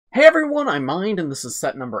Hey everyone, I'm Mind, and this is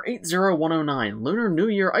set number 80109, Lunar New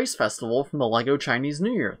Year Ice Festival from the LEGO Chinese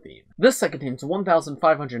New Year theme. This set contains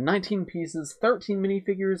 1,519 pieces, 13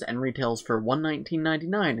 minifigures, and retails for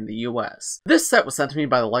 $119.99 in the US. This set was sent to me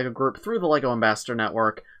by the LEGO Group through the LEGO Ambassador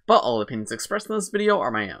Network, but all opinions expressed in this video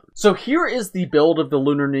are my own. So here is the build of the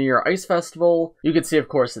Lunar New Year Ice Festival. You can see, of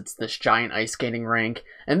course, it's this giant ice skating rink,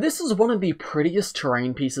 and this is one of the prettiest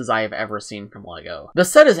terrain pieces I have ever seen from LEGO. The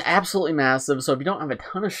set is absolutely massive, so if you don't have a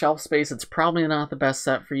ton of shelf space, it's probably not the best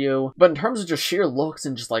set for you, but in terms of just sheer looks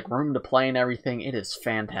and just like room to play and everything, it is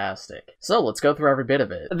fantastic. So let's go through every bit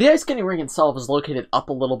of it. The ice skating rink itself is located up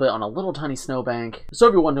a little bit on a little tiny snowbank, so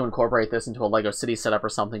if you want to incorporate this into a LEGO City setup or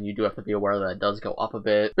something, you do have to be aware that it does go up a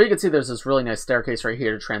bit. But you can see there's this really nice staircase right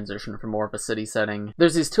here to transition from more of a city setting.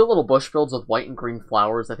 There's these two little bush builds with white and green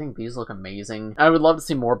flowers. I think these look amazing. I would love to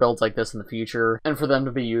see more builds like this in the future, and for them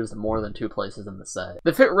to be used in more than two places in the set.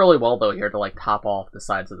 They fit really well though here to like top off the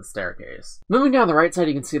sides of the staircase. Moving down the right side,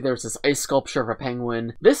 you can see there's this ice sculpture of a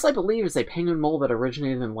penguin. This, I believe, is a penguin mold that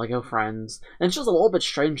originated in LEGO Friends, and it's just a little bit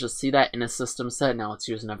strange to see that in a system set. Now it's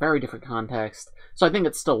used in a very different context, so I think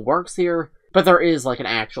it still works here. But there is like an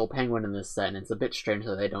actual penguin in this set, and it's a bit strange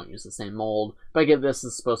that they don't use the same mold. But again, this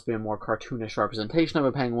is supposed to be a more cartoonish representation of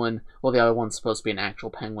a penguin, while the other one's supposed to be an actual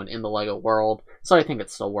penguin in the LEGO world, so I think it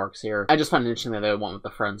still works here. I just find it interesting that they went with the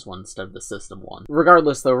Friends one instead of the system one.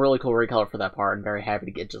 Regardless, though, really cool recolor for that part, and very happy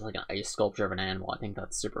to get just like an ice sculpture of an animal. I think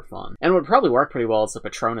that's super fun. And it would probably work pretty well as a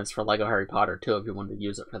Patronus for LEGO Harry Potter too, if you wanted to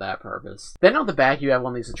use it for that purpose. Then on the back, you have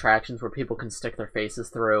one of these attractions where people can stick their faces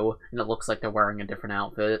through, and it looks like they're wearing a different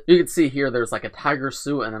outfit. You can see here there's like a tiger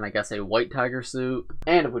suit, and then I guess a white tiger suit.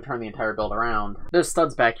 And if we turn the entire build around, there's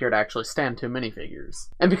studs back here to actually stand two minifigures.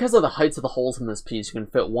 And because of the heights of the holes in this piece, you can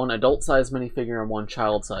fit one adult-sized minifigure and one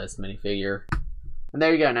child-sized minifigure. And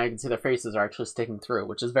there you go, now you can see their faces are actually sticking through,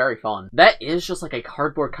 which is very fun. That is just like a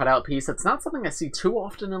cardboard cutout piece. It's not something I see too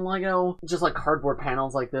often in LEGO, just like cardboard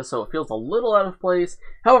panels like this, so it feels a little out of place.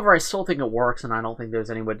 However, I still think it works, and I don't think there's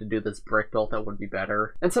any way to do this brick built that would be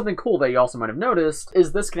better. And something cool that you also might have noticed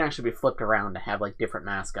is this can actually be flipped around to have like different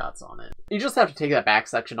mascots on it. You just have to take that back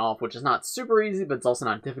section off, which is not super easy, but it's also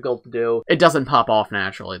not difficult to do. It doesn't pop off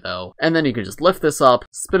naturally though. And then you can just lift this up,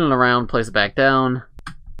 spin it around, place it back down,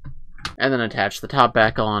 and then attach the top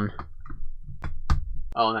back on.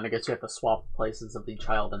 Oh, and then I guess you have to swap the places of the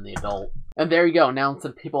child and the adult. And there you go, now instead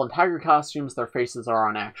of people in tiger costumes, their faces are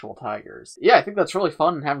on actual tigers. Yeah, I think that's really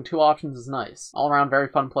fun, and having two options is nice. All around, very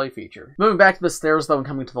fun play feature. Moving back to the stairs though, and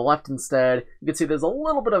coming to the left instead, you can see there's a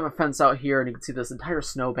little bit of a fence out here, and you can see this entire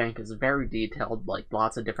snowbank is very detailed, like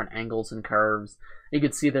lots of different angles and curves. You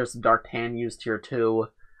can see there's some dark tan used here too.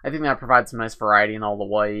 I think that provides some nice variety in all the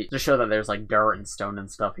white, to show that there's like dirt and stone and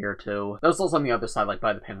stuff here too. There's also on the other side, like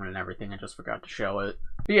by the penguin and everything, I just forgot to show it.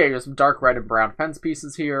 But yeah, there's some dark red and brown fence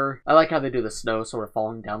pieces here. I like how they do the snow sort of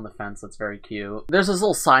falling down the fence, that's very cute. There's this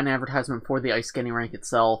little sign advertisement for the ice skating rink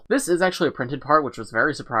itself. This is actually a printed part, which was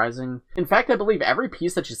very surprising. In fact, I believe every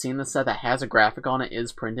piece that you see in this set that has a graphic on it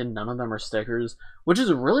is printed, none of them are stickers, which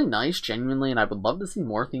is really nice, genuinely, and I would love to see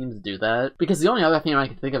more themes do that, because the only other theme I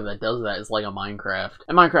can think of that does that is LEGO Minecraft.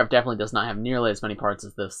 And Minecraft definitely does not have nearly as many parts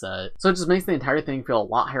as this set, so it just makes the entire thing feel a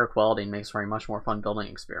lot higher quality and makes for a much more fun building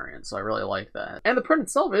experience, so I really like that. And the print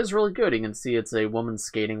itself is really good. You can see it's a woman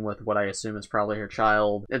skating with what I assume is probably her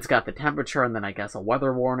child. It's got the temperature and then I guess a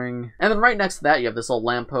weather warning. And then right next to that you have this little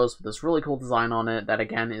lamppost with this really cool design on it that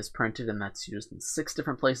again is printed, and that's used in 6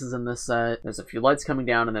 different places in this set. There's a few lights coming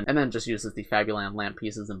down, and then just uses the Fabuland lamp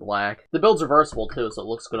pieces in black. The build's reversible too, so it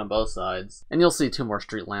looks good on both sides. And you'll see 2 more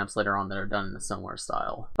street lamps later on that are done in a similar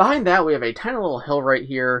style. Behind that we have a tiny little hill right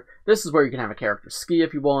here. This is where you can have a character ski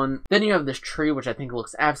if you want. Then you have this tree, which I think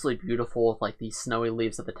looks absolutely beautiful with like these snowy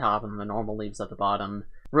leaves at the top and the normal leaves at the bottom.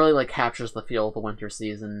 Really like captures the feel of the winter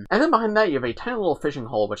season. And then behind that you have a tiny little fishing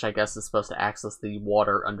hole, which I guess is supposed to access the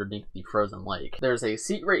water underneath the frozen lake. There's a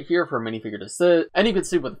seat right here for a minifigure to sit, and you can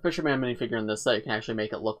see with the fisherman minifigure in this set, you can actually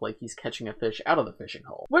make it look like he's catching a fish out of the fishing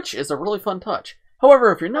hole, which is a really fun touch.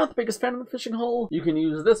 However, if you're not the biggest fan of the fishing hole, you can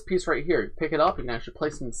use this piece right here. You pick it up, you can actually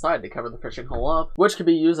place it inside to cover the fishing hole up, which can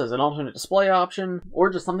be used as an alternate display option,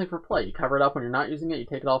 or just something for play. You cover it up when you're not using it, you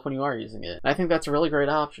take it off when you are using it. And I think that's a really great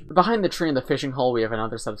option. Behind the tree and the fishing hole, we have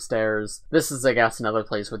another set of stairs. This is, I guess, another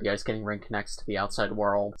place where the ice skating rink connects to the outside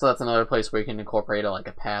world. So that's another place where you can incorporate like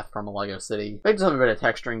a path from a LEGO city. They just have a bit of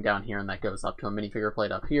texturing down here, and that goes up to a minifigure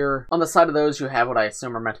plate up here. On the side of those, you have what I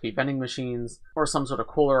assume are meant to be vending machines, or some sort of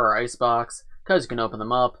cooler or ice box, because you can open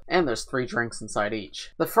them up, and there's 3 drinks inside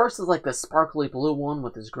each. The first is like this sparkly blue one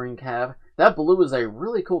with this green cap. That blue is a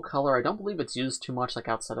really cool color. I don't believe it's used too much like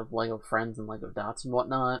outside of LEGO Friends and LEGO Dots and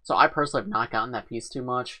whatnot, so I personally have not gotten that piece too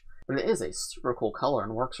much. but it is a super cool color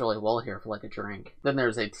and works really well here for like a drink. Then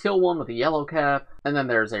there's a teal one with a yellow cap, and then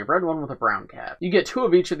there's a red one with a brown cap. You get 2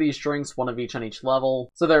 of each of these drinks, 1 of each on each level,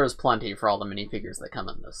 so there is plenty for all the minifigures that come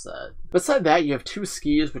in this set. Beside that, you have 2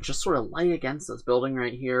 skis which just sort of lay against this building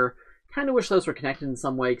right here. Kind of wish those were connected in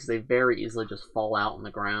some way because they very easily just fall out on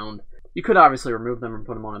the ground. You could obviously remove them and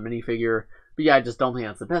put them on a minifigure, but yeah, I just don't think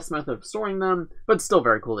that's the best method of storing them, but it's still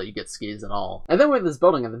very cool that you get skis at all. And then we have this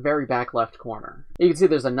building in the very back left corner. You can see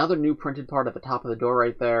there's another new printed part at the top of the door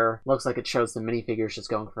right there. Looks like it shows the minifigures just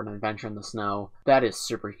going for an adventure in the snow. That is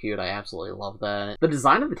super cute, I absolutely love that. The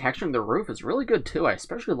design of the texturing of the roof is really good too. I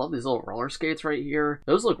especially love these little roller skates right here.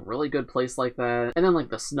 Those look really good placed like that. And then like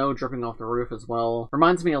the snow dripping off the roof as well.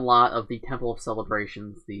 Reminds me a lot of the Temple of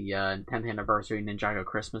Celebrations, the 10th anniversary Ninjago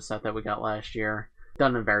Christmas set that we got last year.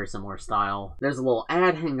 Done in a very similar style. There's a little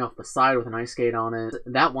ad hanging off the side with an ice skate on it.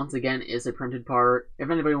 That, once again, is a printed part. If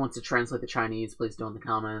anybody wants to translate the Chinese, please do in the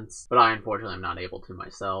comments. But I, unfortunately, am not able to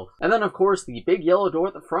myself. And then, of course, the big yellow door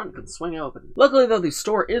at the front can swing open. Luckily, though, the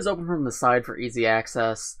store is open from the side for easy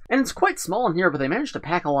access. And it's quite small in here, but they managed to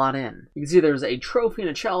pack a lot in. You can see there's a trophy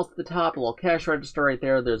and a chalice at the top, a little cash register right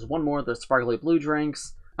there. There's one more of those sparkly blue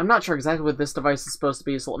drinks. I'm not sure exactly what this device is supposed to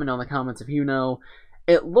be, so let me know in the comments if you know.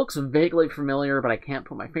 It looks vaguely familiar, but I can't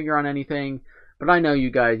put my finger on anything. But I know you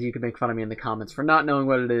guys, you can make fun of me in the comments for not knowing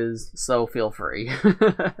what it is, so feel free.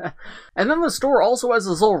 And then the store also has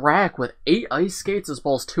this little rack with 8 ice skates as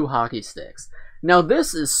well as 2 hockey sticks. Now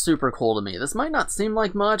this is super cool to me. This might not seem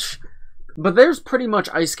like much, but there's pretty much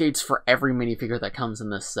ice skates for every minifigure that comes in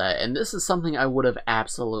this set, and this is something I would have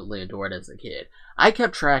absolutely adored as a kid. I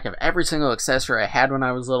kept track of every single accessory I had when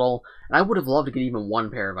I was little, and I would have loved to get even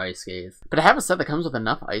 1 pair of ice skates. But to have a set that comes with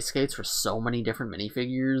enough ice skates for so many different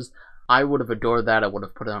minifigures, I would have adored that. I would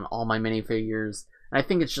have put it on all my minifigures. And I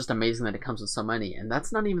think it's just amazing that it comes with so many, and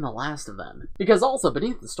that's not even the last of them. Because also,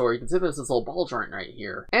 beneath the store, you can see there's this little ball joint right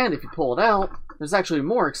here. And if you pull it out, there's actually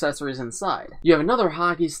more accessories inside. You have another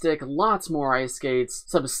hockey stick, lots more ice skates,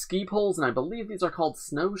 some ski poles, and I believe these are called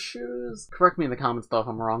snowshoes. Correct me in the comments though if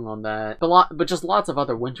I'm wrong on that. But just lots of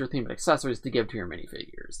other winter-themed accessories to give to your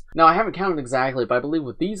minifigures. Now, I haven't counted exactly, but I believe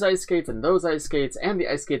with these ice skates and those ice skates and the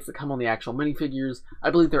ice skates that come on the actual minifigures,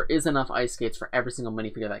 I believe there is enough ice skates for every single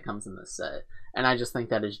minifigure that comes in this set. And I just think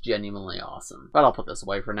that is genuinely awesome. But I'll put this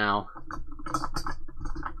away for now.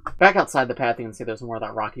 Back outside the path, you can see there's more of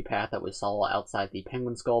that rocky path that we saw outside the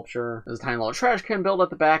penguin sculpture. There's a tiny little trash can built at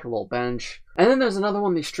the back, a little bench. And then there's another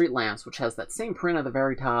one of these street lamps, which has that same print at the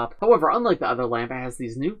very top. However, unlike the other lamp, it has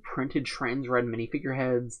these new printed trans red minifigure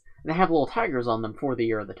heads, and they have little tigers on them for the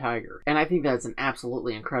year of the tiger. And I think that's an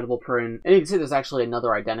absolutely incredible print. And you can see there's actually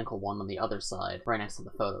another identical one on the other side, right next to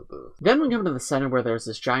the photo booth. Then we come to the center where there's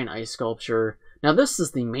this giant ice sculpture. Now this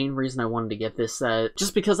is the main reason I wanted to get this set,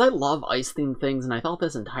 just because I love ice-themed things and I thought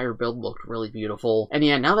this entire build looked really beautiful. And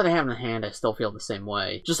yeah, now that I have it in hand, I still feel the same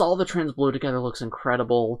way. Just all the trans blue together looks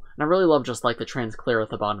incredible, and I really love just like the trans clear at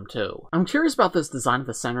the bottom too. I'm curious about this design at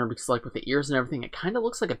the center because like with the ears and everything, it kind of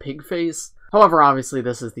looks like a pig face. However, obviously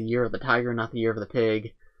this is the year of the tiger, not the year of the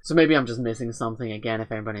pig. So maybe I'm just missing something. Again,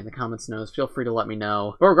 if anybody in the comments knows, feel free to let me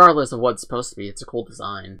know. But regardless of what it's supposed to be, it's a cool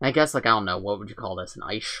design. I guess, like, I don't know, what would you call this? An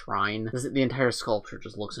ice shrine? The entire sculpture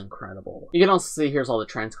just looks incredible. You can also see here's all the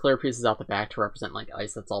trans clear pieces out the back to represent, like,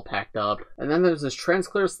 ice that's all packed up. And then there's this trans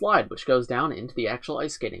clear slide, which goes down into the actual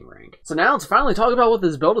ice skating rink. So now let's finally talk about what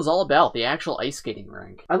this build is all about, the actual ice skating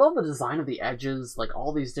rink. I love the design of the edges, like,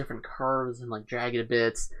 all these different curves and, like, jagged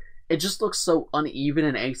bits. It just looks so uneven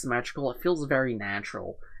and asymmetrical, it feels very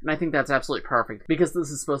natural. And I think that's absolutely perfect, because this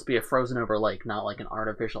is supposed to be a frozen over lake, not like an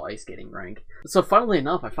artificial ice skating rink. So funnily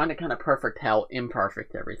enough, I find it kind of perfect how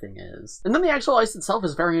imperfect everything is. And then the actual ice itself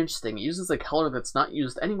is very interesting. It uses a color that's not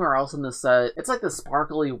used anywhere else in this set. It's like this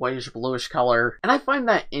sparkly whitish bluish color, and I find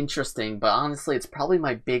that interesting, but honestly it's probably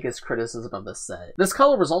my biggest criticism of this set. This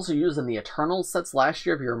color was also used in the Eternals sets last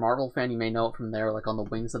year. If you're a Marvel fan, you may know it from there, like on the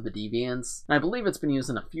wings of the Deviants. And I believe it's been used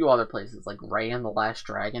in a few other places, like Rey and the Last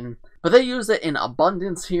Dragon. But they use it in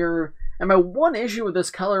abundance here, and my one issue with this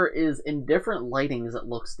color is in different lightings it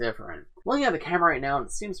looks different. Looking at the camera right now, it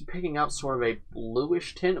seems to be picking up sort of a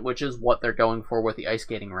bluish tint, which is what they're going for with the ice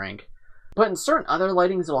skating rink. But in certain other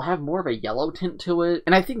lightings, it'll have more of a yellow tint to it,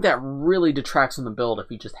 and I think that really detracts from the build if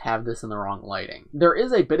you just have this in the wrong lighting. There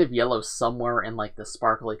is a bit of yellow somewhere in like the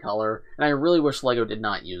sparkly color, and I really wish LEGO did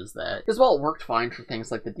not use that. Because while it worked fine for things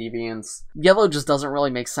like the Deviants, yellow just doesn't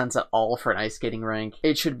really make sense at all for an ice skating rink.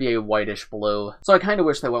 It should be a whitish blue, so I kind of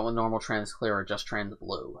wish they went with normal trans clear or just trans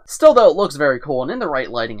blue. Still though, it looks very cool, and in the right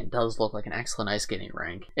lighting it does look like an excellent ice skating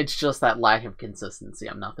rink. It's just that lack of consistency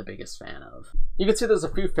I'm not the biggest fan of. You can see there's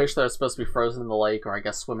a few fish that are supposed to be to be frozen in the lake, or I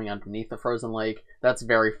guess swimming underneath the frozen lake. That's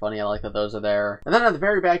very funny. I like that those are there. And then at the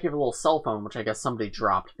very back, you have a little cell phone, which I guess somebody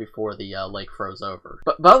dropped before the lake froze over.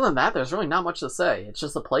 But other than that, there's really not much to say. It's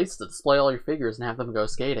just a place to display all your figures and have them go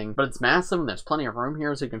skating. But it's massive, and there's plenty of room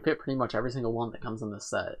here, so you can fit pretty much every single one that comes in this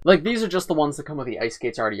set. Like, these are just the ones that come with the ice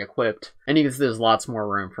skates already equipped, and you can see there's lots more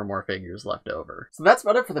room for more figures left over. So that's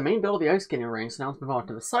about it for the main build of the ice skating rink. So now let's move on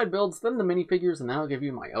to the side builds, then the minifigures, and then I'll give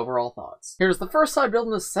you my overall thoughts. Here's the first side build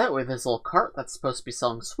in this set with this little cart that's supposed to be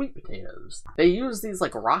selling sweet potatoes. They use these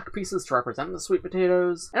like rock pieces to represent the sweet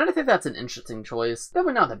potatoes, and I think that's an interesting choice.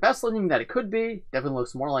 Definitely not the best looking that it could be, definitely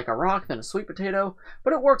looks more like a rock than a sweet potato,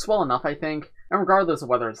 but it works well enough, I think. And regardless of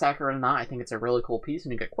whether it's accurate or not, I think it's a really cool piece,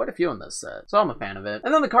 and you get quite a few in this set, so I'm a fan of it.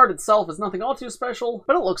 And then the card itself is nothing all too special,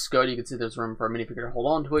 but it looks good. You can see there's room for a minifigure to hold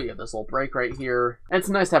on to it. You have this little break right here, and it's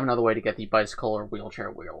nice to have another way to get the bicycle or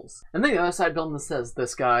wheelchair wheels. And then the other side building says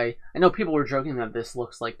this guy. I know people were joking that this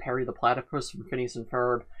looks like Perry the Platypus from Phineas and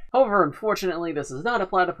Ferb. However, unfortunately, this is not a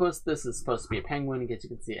platypus. This is supposed to be a penguin. As you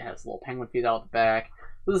can see, it has little penguin feet out the back.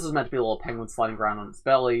 But this is meant to be a little penguin sliding around on its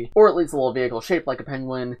belly, or at least a little vehicle shaped like a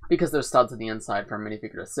penguin, because there's studs on the inside for a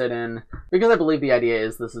minifigure to sit in. Because I believe the idea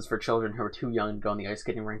is this is for children who are too young to go on the ice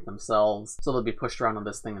skating rink themselves, so they'll be pushed around on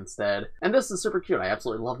this thing instead. And this is super cute. I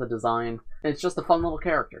absolutely love the design. It's just a fun little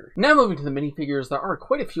character. Now moving to the minifigures, there are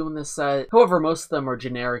quite a few in this set. However, most of them are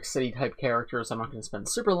generic city-type characters, so I'm not going to spend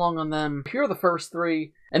super long on them. Here are the first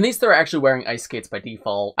three. And these three are actually wearing ice skates by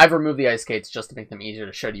default. I've removed the ice skates just to make them easier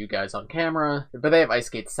to show to you guys on camera, but they have ice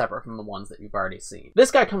skates separate from the ones that you've already seen.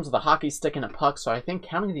 This guy comes with a hockey stick and a puck, so I think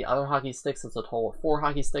counting the other hockey sticks, it's a total of 4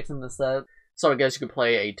 hockey sticks in this set. So I guess you could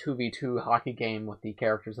play a 2v2 hockey game with the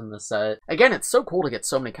characters in this set. Again, it's so cool to get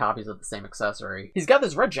so many copies of the same accessory. He's got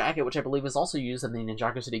this red jacket, which I believe is also used in the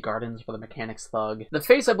Ninjago City Gardens for the Mechanics Thug. The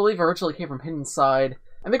face, I believe, originally came from Hidden Side.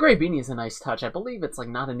 And the gray beanie is a nice touch. I believe it's like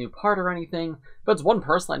not a new part or anything, but it's one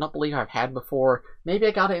personally I don't believe I've had before. Maybe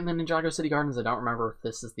I got it in the Ninjago City Gardens. I don't remember if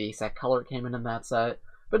this is the exact color it came in that set,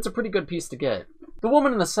 but it's a pretty good piece to get. The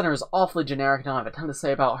woman in the center is awfully generic. I don't have a ton to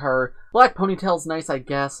say about her. Black ponytail's nice, I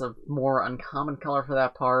guess, a more uncommon color for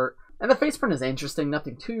that part. And the face print is interesting,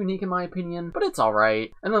 nothing too unique in my opinion, but it's alright.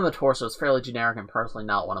 And then the torso is fairly generic and personally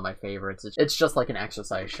not one of my favorites. It's just like an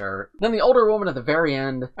exercise shirt. Then the older woman at the very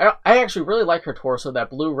end, I actually really like her torso. That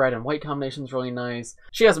blue, red, and white combination is really nice.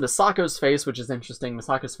 She has Misako's face, which is interesting.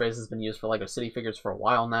 Misako's face has been used for LEGO City figures for a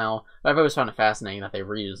while now, but I've always found it fascinating that they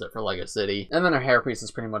reuse it for LEGO City. And then her hairpiece is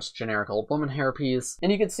pretty much generic old woman hairpiece.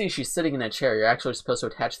 And you can see she's sitting in a chair. You're actually supposed to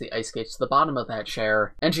attach the ice skates to the bottom of that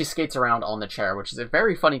chair, and she skates around on the chair, which is a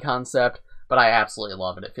very funny concept. But I absolutely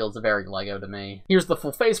love it. It feels very LEGO to me. Here's the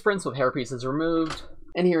full face prints with hairpieces removed.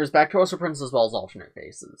 And here's back torso prints as well as alternate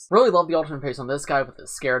faces. Really love the alternate face on this guy with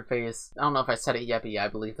his scared face. I don't know if I said it yet, but yeah, I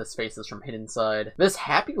believe this face is from Hidden Side. This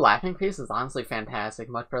happy laughing face is honestly fantastic,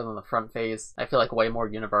 much better than the front face. I feel like way more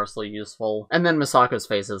universally useful. And then Misako's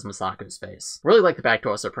face is Misako's face. Really like the back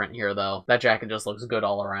torso print here though. That jacket just looks good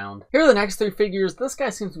all around. Here are the next 3 figures. This guy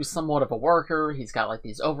seems to be somewhat of a worker. He's got like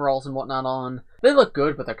these overalls and whatnot on. They look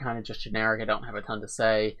good, but they're kind of just generic. I don't have a ton to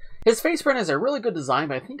say. His face print is a really good design,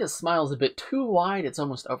 but I think his smile is a bit too wide. It's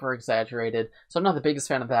almost over-exaggerated, so I'm not the biggest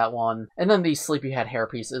fan of that one. And then the sleepyhead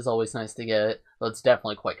hairpiece is always nice to get, but it's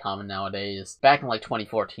definitely quite common nowadays. Back in like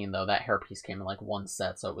 2014 though, that hairpiece came in like 1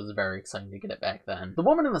 set, so it was very exciting to get it back then. The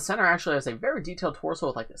woman in the center actually has a very detailed torso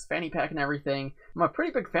with like this fanny pack and everything. I'm a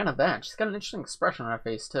pretty big fan of that. She's got an interesting expression on her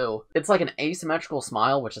face too. It's like an asymmetrical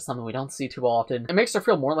smile, which is something we don't see too often. It makes her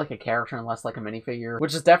feel more like a character and less like a minifigure,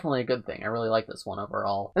 which is definitely a good thing. I really like this one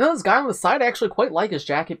overall. And then this guy on the side, I actually quite like his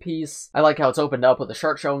jacket piece. I like how it's opened up with the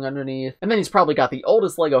shirt showing underneath. And then he's probably got the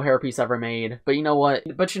oldest LEGO hairpiece ever made. But you know what?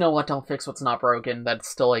 Don't fix what's not broken. That's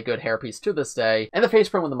still a good hairpiece to this day. And the face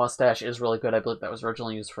print with the mustache is really good. I believe that was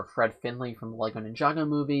originally used for Fred Finley from the LEGO Ninjago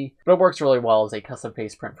movie. But it works really well as a custom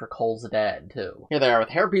face print for Cole's dad, too. Here they are with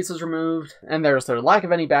hairpieces removed. And there's their lack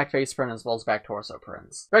of any back face print as well as back torso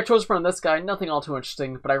prints. Back torso print on this guy, nothing all too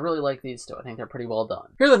interesting, but I really like these two. I think they're pretty well done.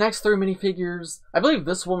 Here are the next 3 minifigures. I believe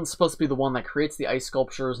this one's supposed to be the one that creates the ice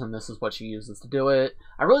sculptures, and this is what she uses to do it.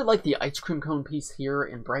 I really like the ice cream cone piece here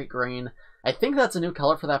in bright green. I think that's a new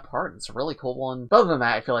color for that part. It's a really cool one. But other than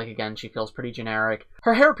that, I feel like, again, she feels pretty generic.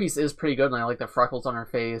 Her hairpiece is pretty good, and I like the freckles on her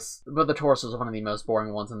face. But the torso is one of the most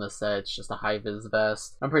boring ones in this set. It's just a high-vis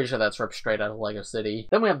vest. I'm pretty sure that's ripped straight out of LEGO City.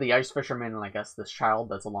 Then we have the ice fisherman, and I guess this child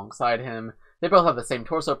that's alongside him. They both have the same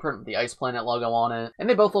torso print with the Ice Planet logo on it. And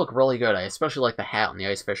they both look really good. I especially like the hat on the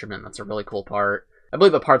ice fisherman. That's a really cool part. I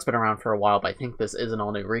believe the part's been around for a while, but I think this is an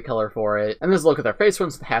all-new recolor for it. And there's a look at their face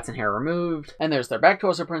prints with hats and hair removed. And there's their back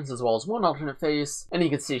torso prints as well as one alternate face. And you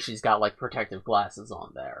can see she's got like protective glasses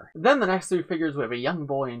on there. Then the next three figures, we have a young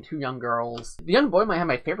boy and two young girls. The young boy might have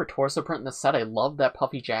my favorite torso print in the set. I love that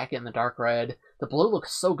puffy jacket in the dark red. The blue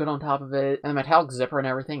looks so good on top of it, and the metallic zipper and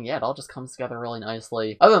everything, yeah, it all just comes together really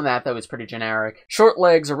nicely. Other than that, though, it's pretty generic. Short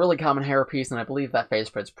legs, a really common hairpiece, and I believe that face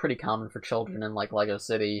print's pretty common for children in, like, LEGO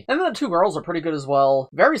City. And then the two girls are pretty good as well.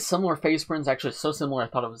 Very similar face prints, actually so similar I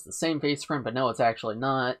thought it was the same face print, but no, it's actually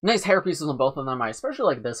not. Nice hairpieces on both of them. I especially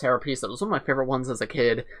like this hairpiece. That was one of my favorite ones as a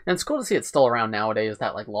kid, and it's cool to see it still around nowadays,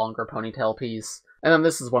 that, like, longer ponytail piece. And then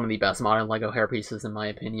this is one of the best modern LEGO hairpieces in my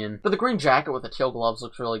opinion. But the green jacket with the teal gloves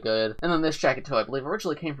looks really good. And then this jacket too, I believe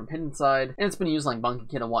originally came from Hidden Side, and it's been used like Monkey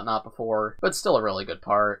Kid and whatnot before, but still a really good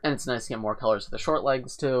part. And it's nice to get more colors for the short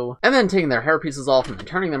legs too. And then taking their hairpieces off and then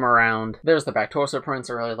turning them around. There's the back torso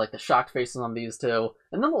prints. I really like the shocked faces on these two.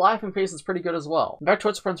 And then the laughing face is pretty good as well. The back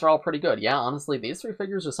torso prints are all pretty good. Yeah, honestly, these three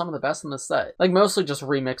figures are some of the best in this set. Like mostly just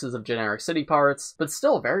remixes of generic city parts, but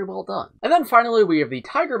still very well done. And then finally we have the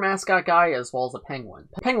Tiger mascot guy as well as the penguin.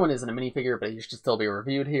 Penguin isn't a minifigure, but he should still be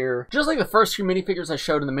reviewed here. Just like the first few minifigures I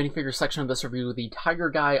showed in the minifigure section of this review, the Tiger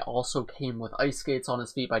guy also came with ice skates on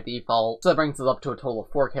his feet by default, so that brings it up to a total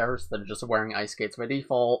of 4 characters that are just wearing ice skates by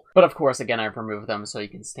default. But of course, again, I've removed them so he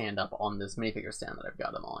can stand up on this minifigure stand that I've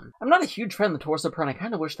got him on. I'm not a huge fan of the torso print. I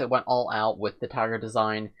kind of wish they went all out with the Tiger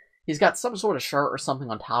design. He's got some sort of shirt or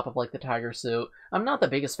something on top of, like, the tiger suit. I'm not the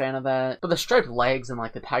biggest fan of that, but the striped legs and,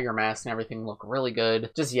 like, the tiger mask and everything look really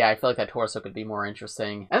good. Just, yeah, I feel like that torso could be more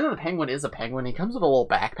interesting. And then the penguin is a penguin. He comes with a little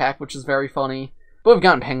backpack, which is very funny. But we've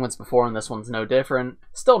gotten penguins before, and this one's no different.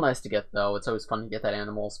 Still nice to get, though. It's always fun to get that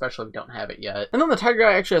animal, especially if we don't have it yet. And then the tiger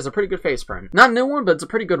guy actually has a pretty good face print. Not a new one, but it's a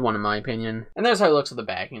pretty good one, in my opinion. And there's how he looks at the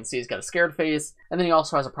back. You can see he's got a scared face, and then he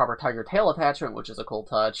also has a proper tiger tail attachment, which is a cool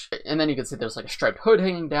touch. And then you can see there's, like, a striped hood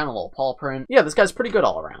hanging down, a little paw print. Yeah, this guy's pretty good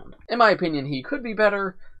all around. In my opinion, he could be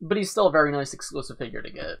better, but he's still a very nice exclusive figure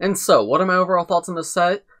to get. And so, what are my overall thoughts on this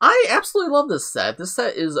set? I absolutely love this set. This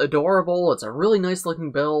set is adorable, it's a really nice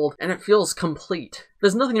looking build, and it feels complete.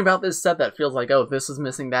 There's nothing about this set that feels like, oh, this is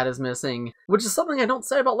missing, that is missing, which is something I don't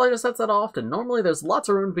say about LEGO sets that often. Normally there's lots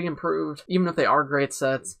of room to be improved, even if they are great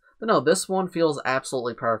sets, but no, this one feels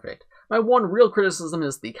absolutely perfect. My one real criticism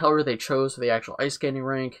is the color they chose for the actual ice skating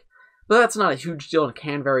rink. But that's not a huge deal and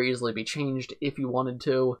can very easily be changed if you wanted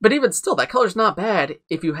to. But even still, that color's not bad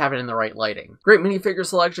if you have it in the right lighting. Great minifigure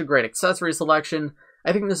selection, great accessory selection.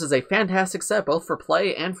 I think this is a fantastic set both for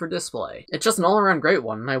play and for display. It's just an all-around great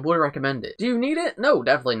one, and I would recommend it. Do you need it? No,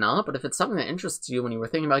 definitely not, but if it's something that interests you when you were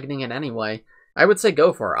thinking about getting it anyway, I would say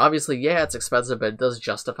go for it. Obviously, yeah, it's expensive, but it does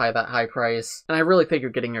justify that high price, and I really think you're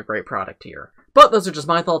getting a great product here. But those are just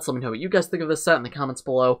my thoughts. Let me know what you guys think of this set in the comments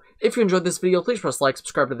below. If you enjoyed this video, please press like,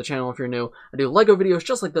 subscribe to the channel if you're new. I do LEGO videos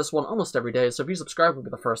just like this one almost every day, so if you subscribe, you'll be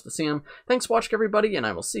the first to see them. Thanks for watching, everybody, and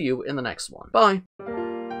I will see you in the next one. Bye!